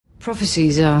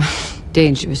Prophecies are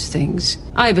dangerous things.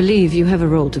 I believe you have a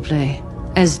role to play,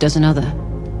 as does another.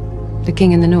 The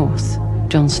King in the North,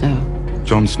 Jon Snow.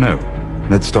 Jon Snow?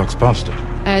 Ned Stark's bastard?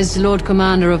 As Lord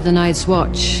Commander of the Night's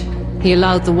Watch, he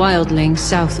allowed the wildlings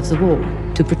south of the Wall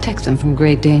to protect them from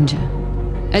great danger.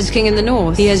 As King in the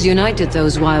North, he has united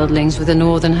those wildlings with the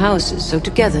northern houses, so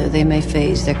together they may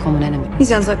face their common enemy. He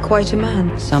sounds like quite a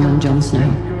man. Summon Jon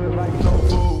Snow.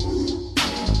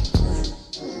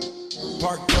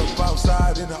 Parked up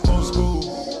outside in the old school.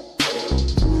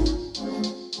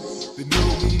 The new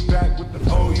me back with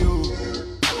the old you.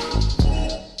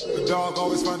 The dog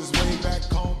always finds his way back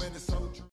home.